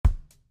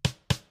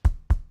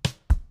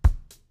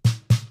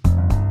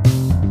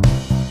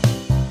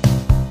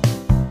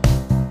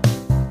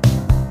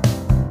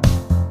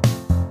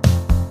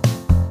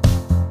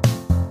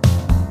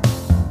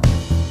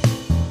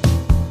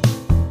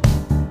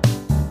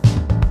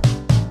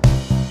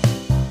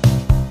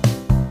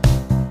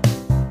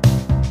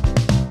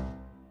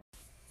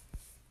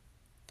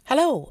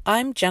Hello,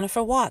 I'm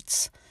Jennifer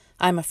Watts.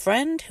 I'm a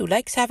friend who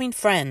likes having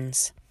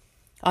friends.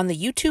 On the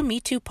You Too, Me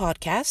Too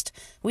podcast,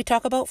 we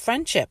talk about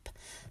friendship,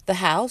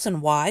 the hows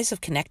and whys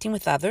of connecting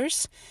with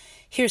others,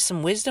 hear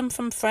some wisdom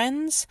from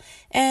friends,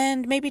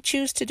 and maybe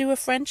choose to do a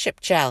friendship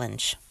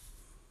challenge.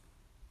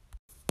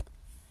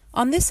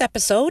 On this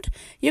episode,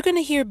 you're going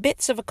to hear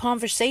bits of a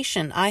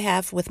conversation I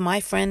have with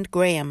my friend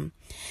Graham.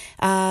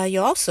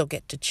 You'll also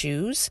get to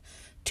choose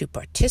to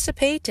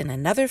participate in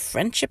another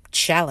friendship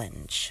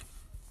challenge.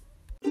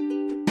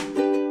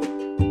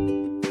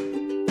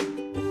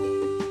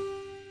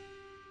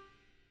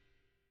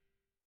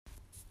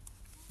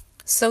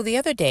 So the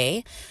other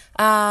day,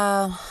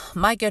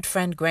 my good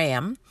friend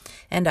Graham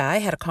and I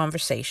had a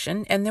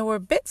conversation, and there were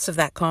bits of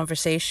that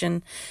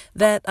conversation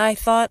that I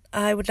thought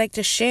I would like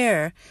to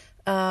share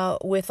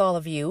with all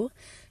of you,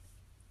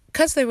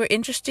 because they were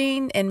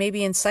interesting and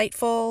maybe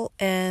insightful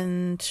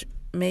and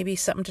maybe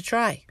something to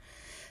try.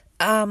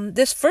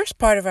 This first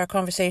part of our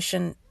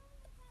conversation,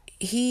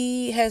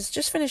 he has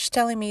just finished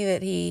telling me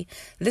that he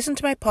listened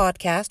to my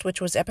podcast,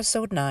 which was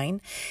episode 9,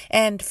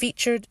 and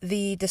featured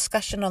the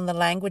discussion on the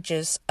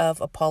languages of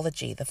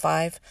apology, the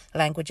 5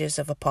 languages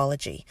of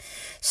apology.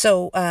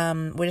 So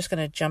we're just going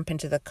to jump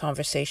into the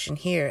conversation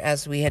here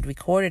as we had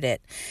recorded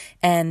it.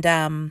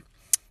 And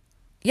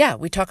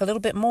we talk a little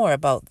bit more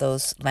about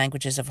those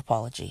languages of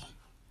apology.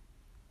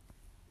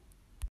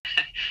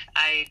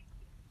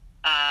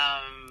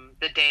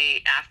 The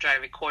day after I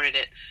recorded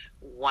it,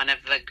 one of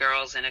the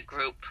girls in a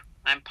group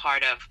I'm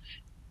part of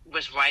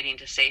was writing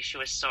to say she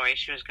was sorry.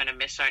 She was going to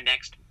miss our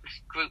next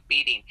group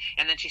meeting.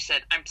 And then she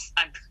said,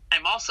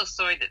 I'm also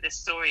sorry that this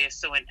story is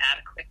so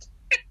inadequate.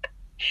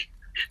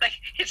 Like,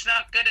 it's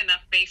not good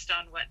enough based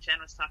on what Jen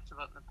was talking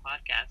about in the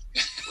podcast,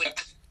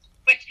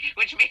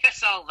 which made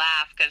us all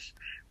laugh, because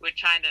we're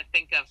trying to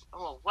think of,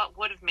 what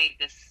would have made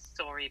this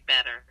story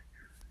better?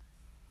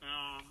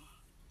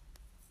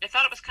 I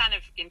thought it was kind of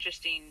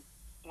interesting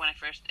when I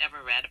first ever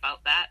read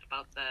about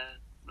the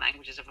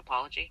languages of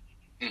apology.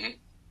 Mm-hmm.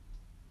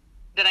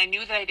 That I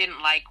knew that I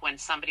didn't like when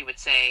somebody would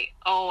say,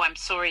 "Oh, I'm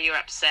sorry you're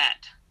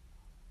upset."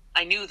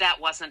 I knew that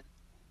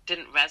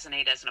didn't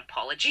resonate as an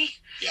apology.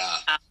 Yeah,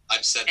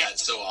 I've said that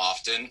so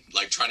often,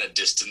 like trying to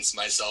distance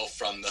myself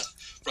from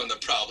the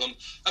problem.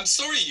 I'm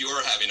sorry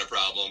you're having a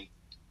problem.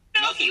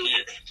 No, Nothing you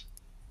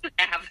here.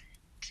 Haven't.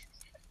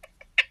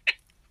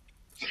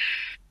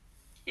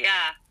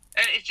 Yeah,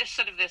 it's just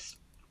sort of this.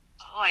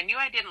 I knew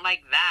I didn't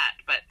like that,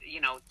 but,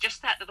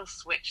 just that little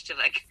switch to,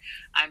 like,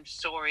 I'm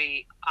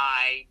sorry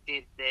I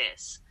did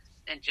this.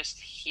 And just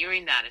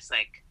hearing that is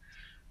like,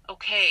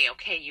 okay,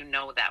 you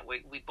know that.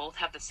 We both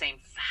have the same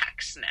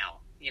facts now,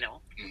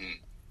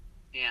 Mm-hmm.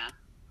 Yeah.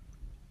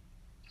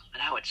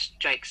 But how it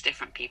strikes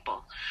different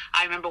people.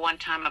 I remember one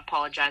time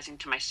apologizing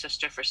to my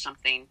sister for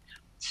something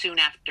soon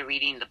after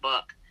reading the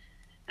book.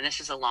 And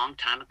this is a long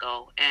time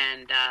ago.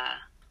 And,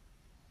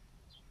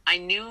 I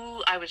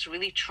knew I was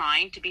really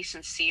trying to be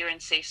sincere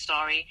and say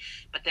sorry,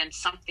 but then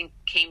something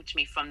came to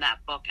me from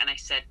that book, and I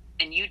said,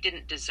 "And you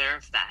didn't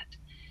deserve that."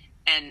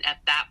 And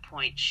at that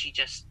point, she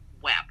just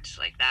wept.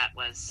 Like, that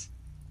was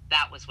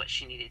what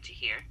she needed to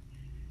hear.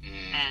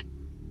 And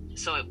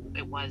so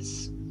it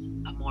was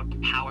a more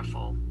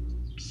powerful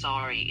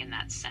sorry in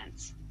that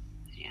sense.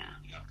 Yeah.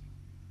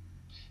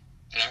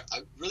 And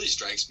it really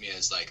strikes me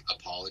as, like,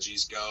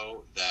 apologies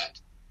go, that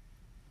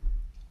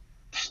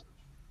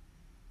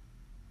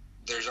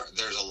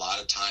there's a lot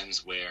of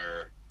times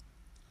where,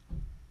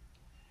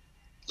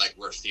 like,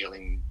 we're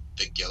feeling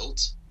the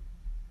guilt,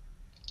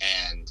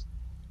 and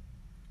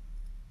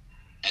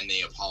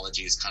the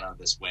apology is kind of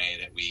this way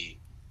that we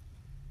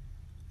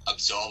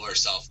absolve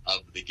ourselves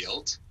of the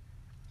guilt.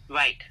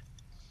 Right.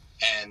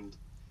 And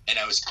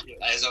as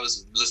I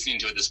was listening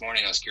to it this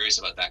morning, I was curious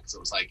about that, because it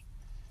was like,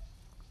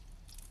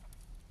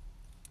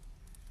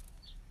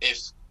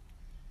 if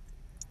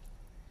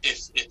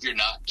you're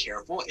not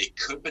careful, it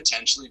could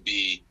potentially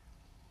be,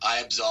 I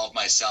absolve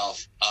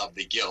myself of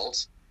the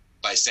guilt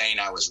by saying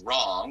I was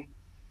wrong.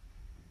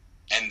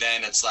 And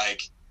then it's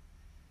like,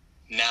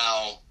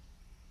 now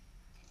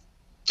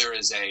there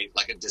is a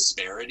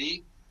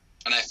disparity.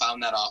 And I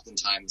found that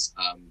oftentimes,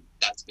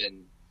 that's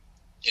been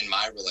in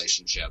my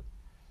relationship,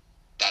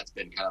 that's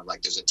been kind of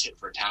like, there's a tit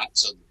for tat.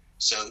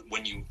 So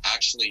when you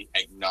actually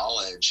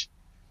acknowledge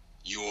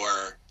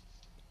your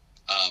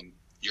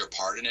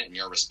part in it and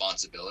your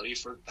responsibility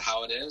for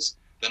how it is,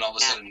 then all of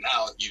a sudden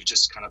now you've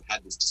just kind of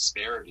had this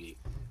disparity,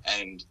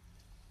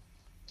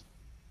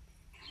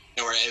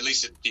 or at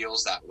least it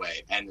feels that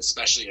way. And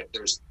especially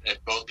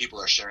if both people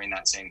are sharing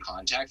that same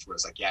context, where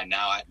it's like, yeah,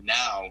 now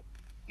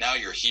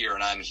you're here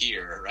and I'm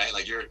here, right?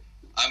 Like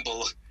I'm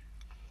below,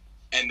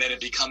 and then it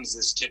becomes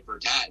this tit for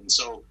tat. And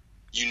so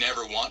you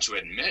never want to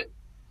admit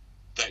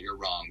that you're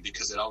wrong,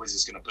 because it always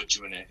is going to put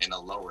you in a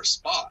lower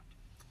spot.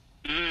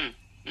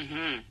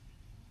 Mm-hmm.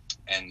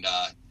 And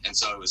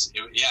so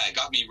it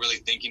got me really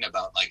thinking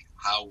about, like,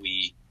 how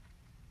we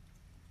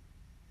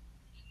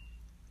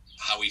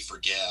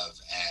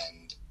forgive,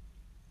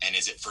 and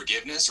is it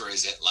forgiveness, or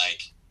is it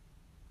like,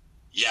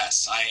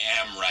 yes, I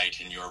am right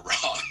and you're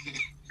wrong?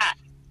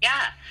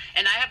 Yeah.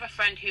 And I have a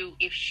friend who,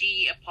 if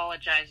she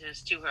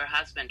apologizes to her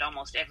husband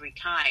almost every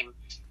time,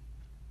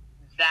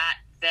 that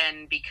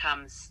then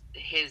becomes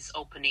his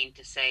opening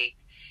to say,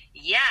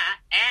 yeah,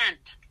 and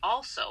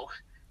also,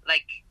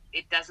 like,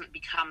 it doesn't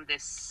become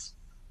this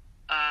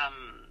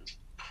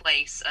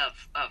place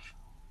of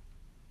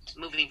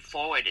moving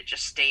forward. It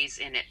just stays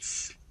in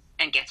its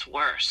and gets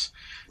worse.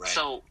 Right.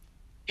 So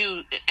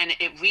and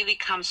it really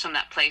comes from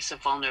that place of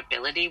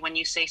vulnerability when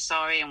you say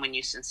sorry, and when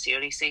you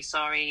sincerely say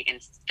sorry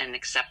and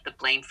accept the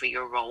blame for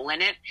your role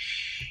in it.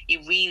 You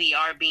really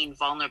are being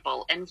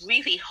vulnerable and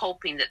really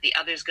hoping that the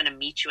other's going to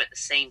meet you at the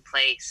same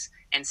place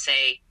and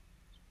say,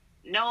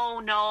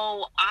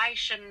 no, I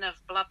shouldn't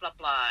have blah, blah,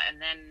 blah. And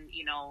then,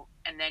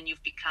 and then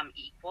you've become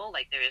equal.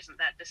 Like, there isn't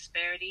that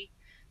disparity.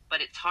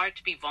 But it's hard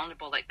to be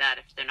vulnerable like that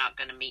if they're not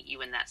going to meet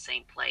you in that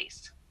same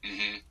place.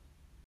 Mm-hmm.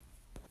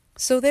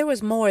 So there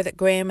was more that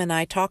Graham and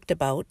I talked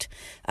about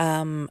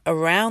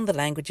around the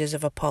languages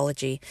of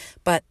apology,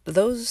 but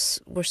those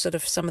were sort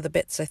of some of the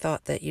bits I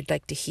thought that you'd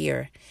like to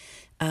hear.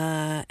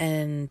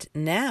 And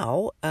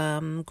now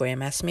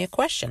Graham asked me a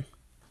question.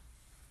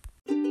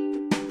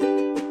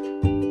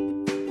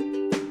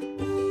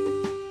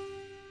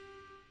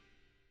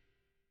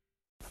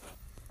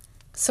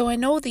 So I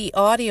know the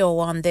audio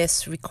on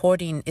this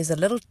recording is a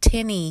little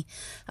tinny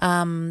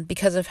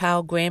because of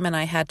how Graham and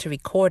I had to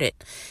record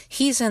it.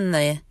 He's in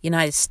the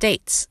United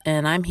States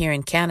and I'm here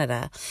in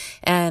Canada.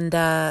 And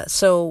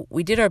so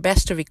we did our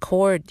best to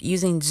record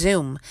using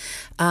Zoom.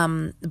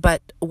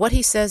 But what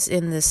he says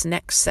in this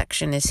next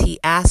section is he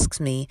asks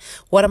me,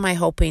 what am I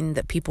hoping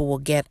that people will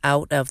get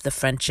out of the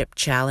friendship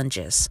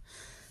challenges?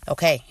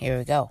 Okay, here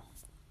we go.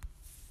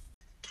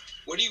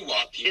 What do you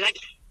want people to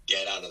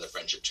get out of the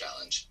friendship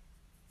challenge?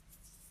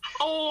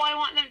 Oh, I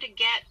want them to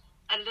get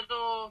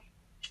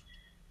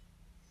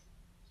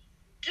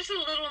just a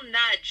little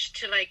nudge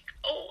to like,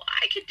 oh,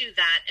 I could do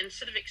that, and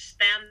sort of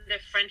expand their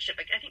friendship.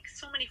 Like, I think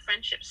so many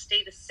friendships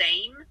stay the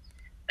same.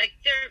 Like,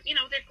 they're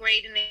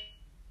great, and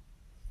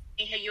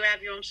you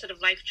have your own sort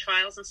of life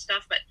trials and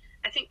stuff, but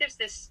I think there's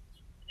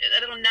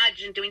a little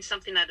nudge in doing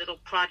something, a little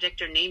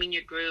project, or naming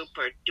your group,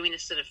 or doing a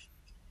sort of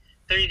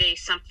 30-day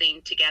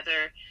something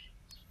together.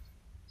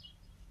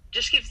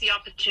 Just gives the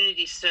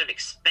opportunity to sort of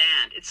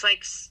expand. It's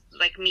like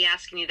me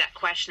asking you that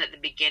question at the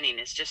beginning.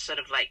 It's just sort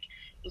of like,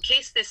 in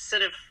case this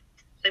sort of,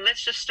 like,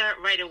 let's just start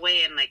right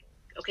away and like,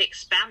 okay,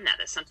 expand that.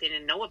 That's something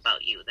to know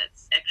about you.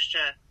 That's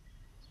extra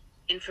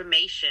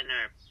information.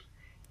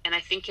 And I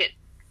think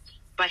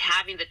by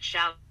having the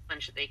challenge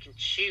that they can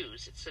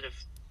choose, it sort of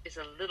is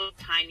a little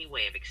tiny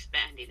way of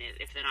expanding it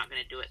if they're not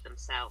going to do it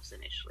themselves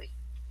initially.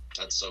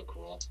 That's so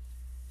cool.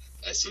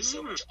 I see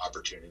so much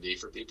opportunity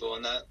for people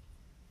in that.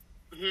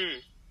 Mm-hmm.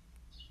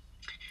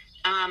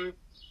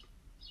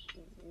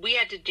 We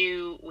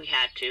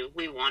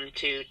wanted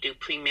to do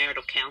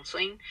premarital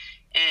counseling,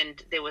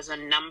 and there was a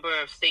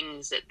number of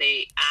things that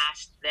they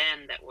asked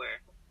then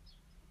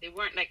they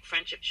weren't like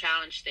friendship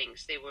challenge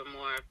things. They were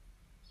more,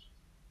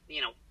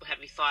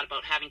 have you thought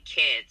about having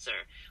kids,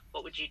 or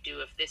what would you do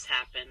if this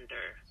happened,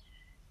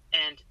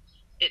 and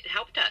it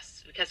helped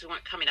us because we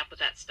weren't coming up with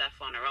that stuff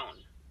on our own,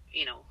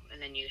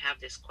 and then you have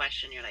this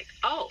question, you're like,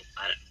 oh,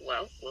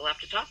 well, we'll have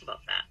to talk about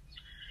that.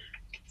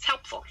 It's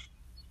helpful.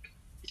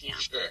 Yeah.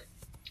 Sure.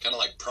 Kind of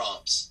like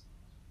prompts.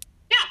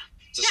 Yeah.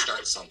 To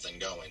start something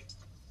going.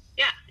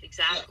 Yeah,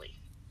 exactly.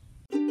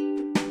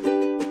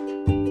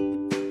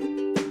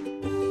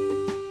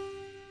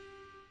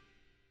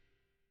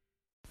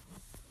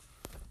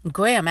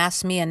 Graham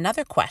asked me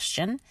another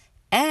question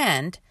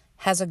and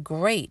has a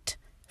great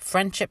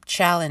friendship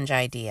challenge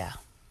idea.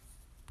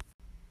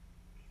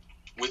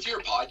 With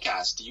your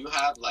podcast, do you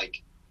have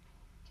like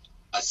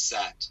a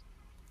set,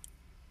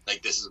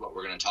 like this is what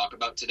we're going to talk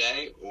about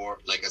today, or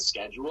like a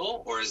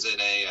schedule, or is it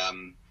a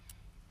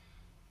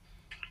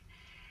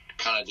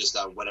kind of just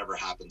whatever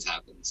happens?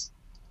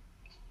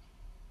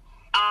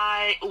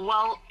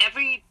 Well,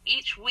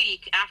 each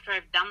week after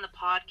I've done the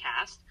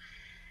podcast,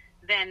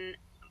 then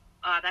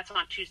that's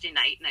on Tuesday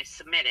night, and I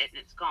submit it,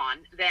 and it's gone.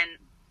 Then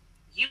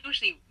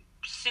usually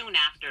soon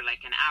after,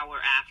 like an hour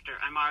after,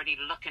 I'm already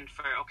looking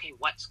for, okay,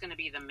 what's going to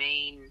be the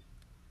main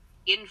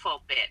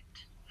info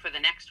bit for the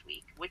next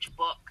week? Which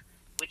book,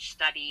 which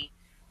study,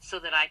 so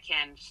that I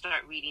can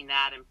start reading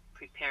that and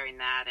preparing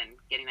that and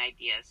getting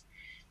ideas.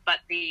 But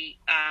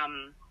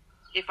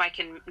if I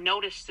can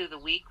notice through the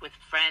week with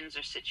friends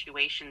or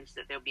situations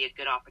that there'll be a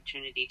good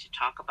opportunity to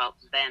talk about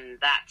then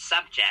that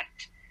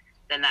subject,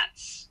 then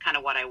that's kind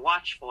of what I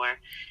watch for.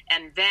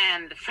 And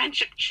then the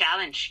friendship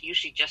challenge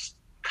usually just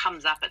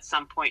comes up at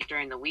some point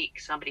during the week.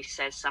 Somebody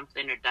says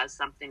something or does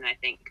something, and I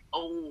think,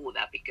 oh,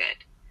 that'd be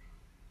good.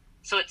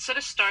 So it sort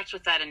of starts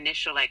with that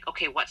initial, like,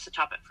 okay, what's the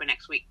topic for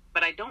next week?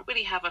 But I don't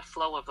really have a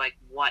flow of like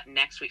what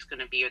next week's going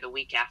to be or the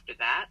week after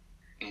that.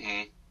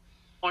 Mm-hmm.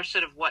 Or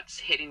sort of what's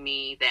hitting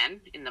me then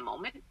in the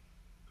moment.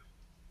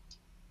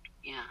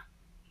 Yeah.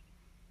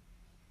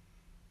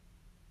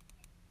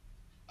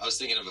 I was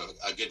thinking of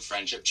a good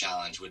friendship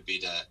challenge would be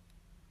to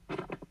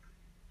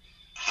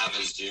have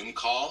a Zoom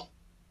call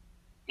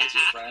with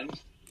your friend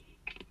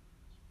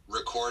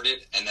record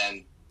it, and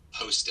then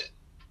post it.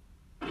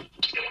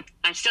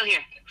 I'm still here.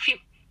 Phew.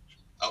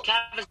 Oh. To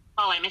have a Zoom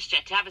call, I missed you.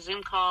 To have a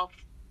Zoom call.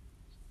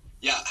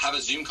 Yeah, have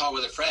a Zoom call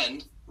with a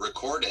friend,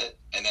 record it,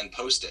 and then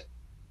post it.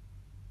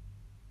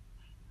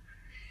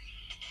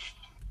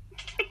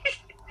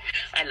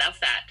 I love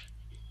that.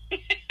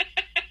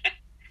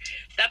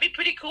 That'd be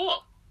pretty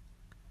cool.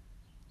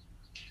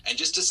 And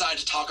just decide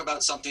to talk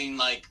about something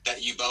like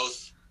that you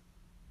both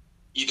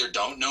either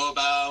don't know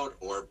about,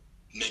 or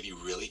maybe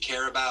really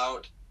care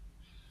about,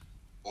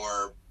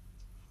 or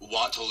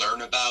want to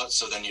learn about,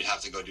 so then you'd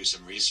have to go do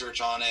some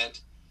research on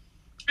it.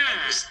 And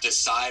just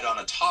decide on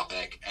a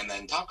topic and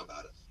then talk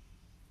about it.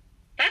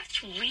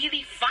 That's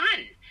really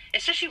fun,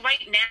 especially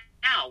right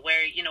now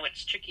where, you know,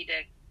 it's tricky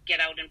to get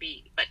out and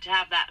be, but to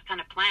have that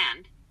kind of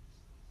planned.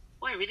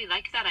 Boy, I really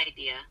like that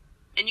idea.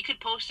 And you could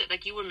post it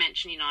like you were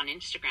mentioning on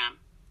Instagram.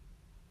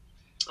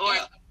 Or,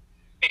 Yeah.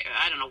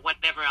 I don't know,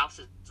 whatever else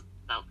is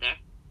out there.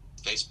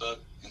 Facebook,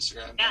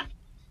 Instagram. Yeah.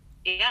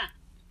 Yeah.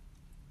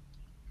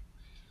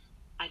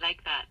 I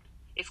like that.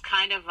 It's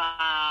kind of,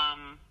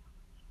 I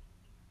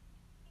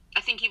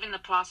think even the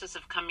process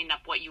of coming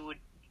up with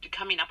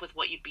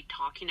what you'd be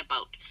talking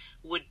about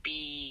would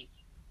be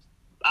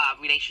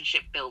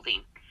relationship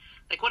building.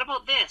 Like, what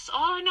about this?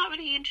 Oh, I'm not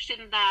really interested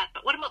in that.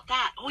 But what about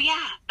that? Oh,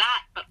 yeah,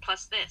 that, but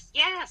plus this.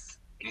 Yes.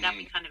 Like, that'd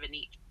be kind of a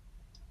neat.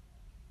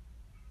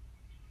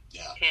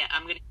 Yeah. Okay,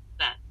 I'm going to use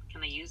that.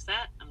 Can I use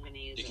that? I'm going to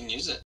use it. You can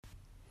use it.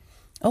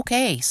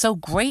 Okay, so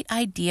great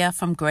idea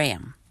from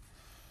Graham.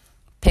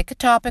 Pick a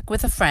topic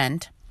with a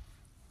friend,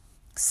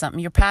 something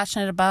you're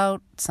passionate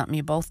about, something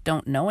you both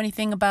don't know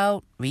anything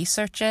about,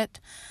 research it,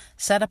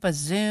 set up a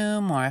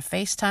Zoom or a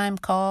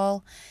FaceTime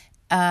call,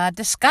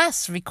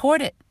 discuss,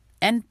 record it,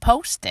 and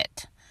post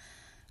it.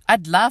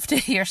 I'd love to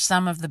hear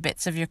some of the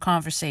bits of your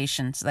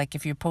conversations, like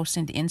if you're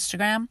posting to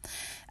Instagram,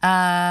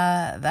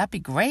 that'd be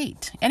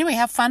great. Anyway,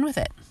 have fun with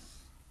it.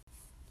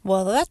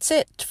 Well, that's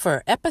it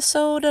for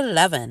episode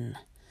 11.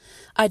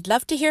 I'd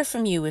love to hear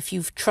from you if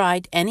you've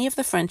tried any of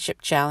the friendship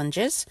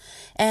challenges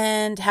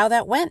and how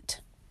that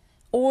went.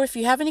 Or if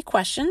you have any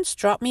questions,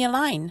 drop me a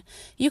line.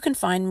 You can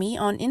find me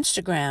on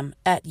Instagram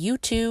at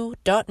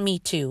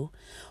you2.metoo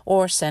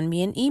or send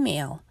me an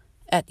email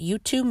at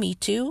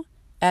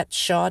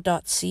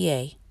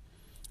you2metoo@shaw.ca.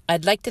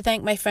 I'd like to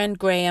thank my friend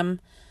Graham.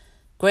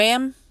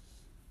 Graham,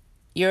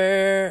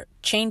 you're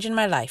changing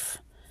my life.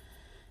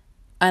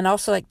 I'd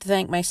also like to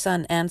thank my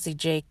son, Ansley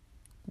J.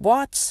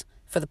 Watts,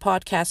 for the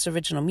podcast's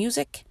original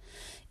music.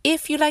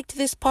 If you liked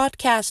this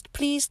podcast,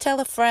 please tell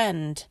a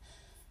friend.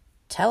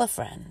 Tell a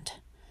friend.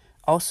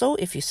 Also,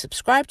 if you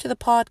subscribe to the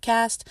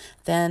podcast,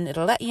 then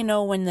it'll let you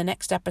know when the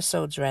next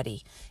episode's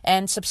ready.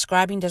 And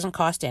subscribing doesn't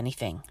cost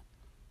anything.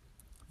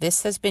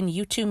 This has been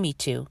You2 Me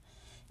Too,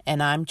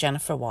 and I'm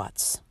Jennifer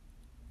Watts.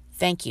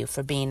 Thank you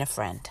for being a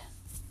friend.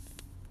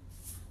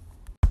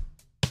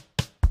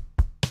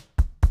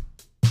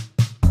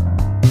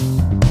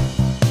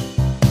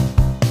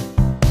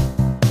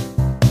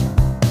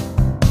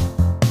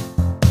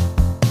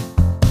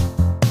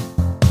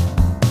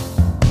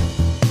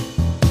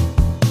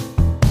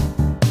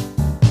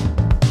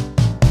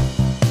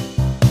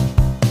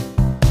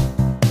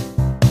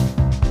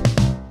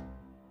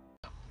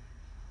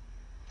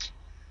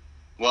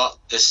 Well,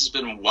 this has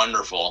been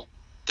wonderful.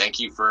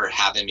 Thank you for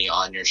having me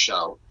on your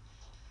show.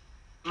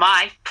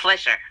 My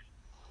pleasure.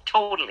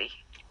 Totally.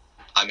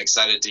 I'm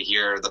excited to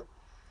hear the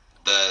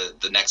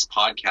next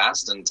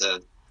podcast and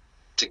to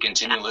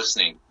continue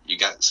listening. You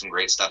got some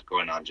great stuff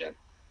going on, Jen.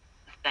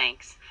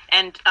 Thanks.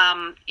 And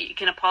you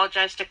can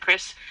apologize to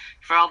Chris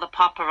for all the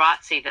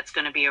paparazzi that's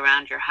going to be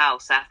around your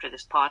house after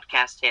this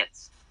podcast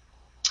hits.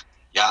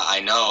 Yeah, I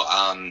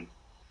know.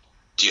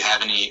 Do you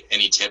have any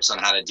tips on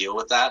how to deal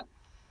with that?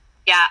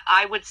 Yeah,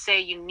 I would say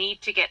you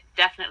need to get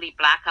definitely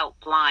blackout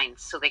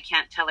blinds so they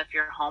can't tell if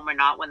you're home or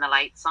not when the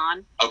light's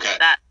on. Okay.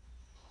 That's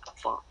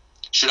helpful.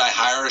 Should I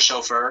hire a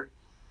chauffeur?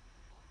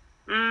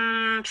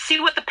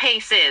 See what the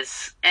pace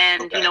is.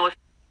 And, Okay. you know, if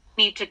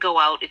you need to go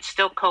out, it's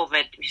still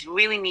COVID. If you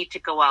really need to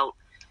go out,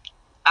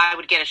 I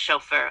would get a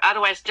chauffeur.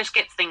 Otherwise, just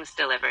get things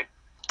delivered.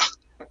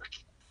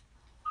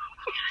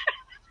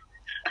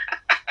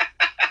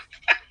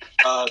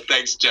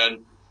 Thanks,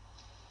 Jen.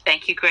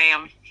 Thank you,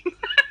 Graham.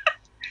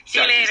 See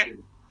you Talk to you later.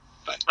 soon.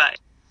 Bye. Bye.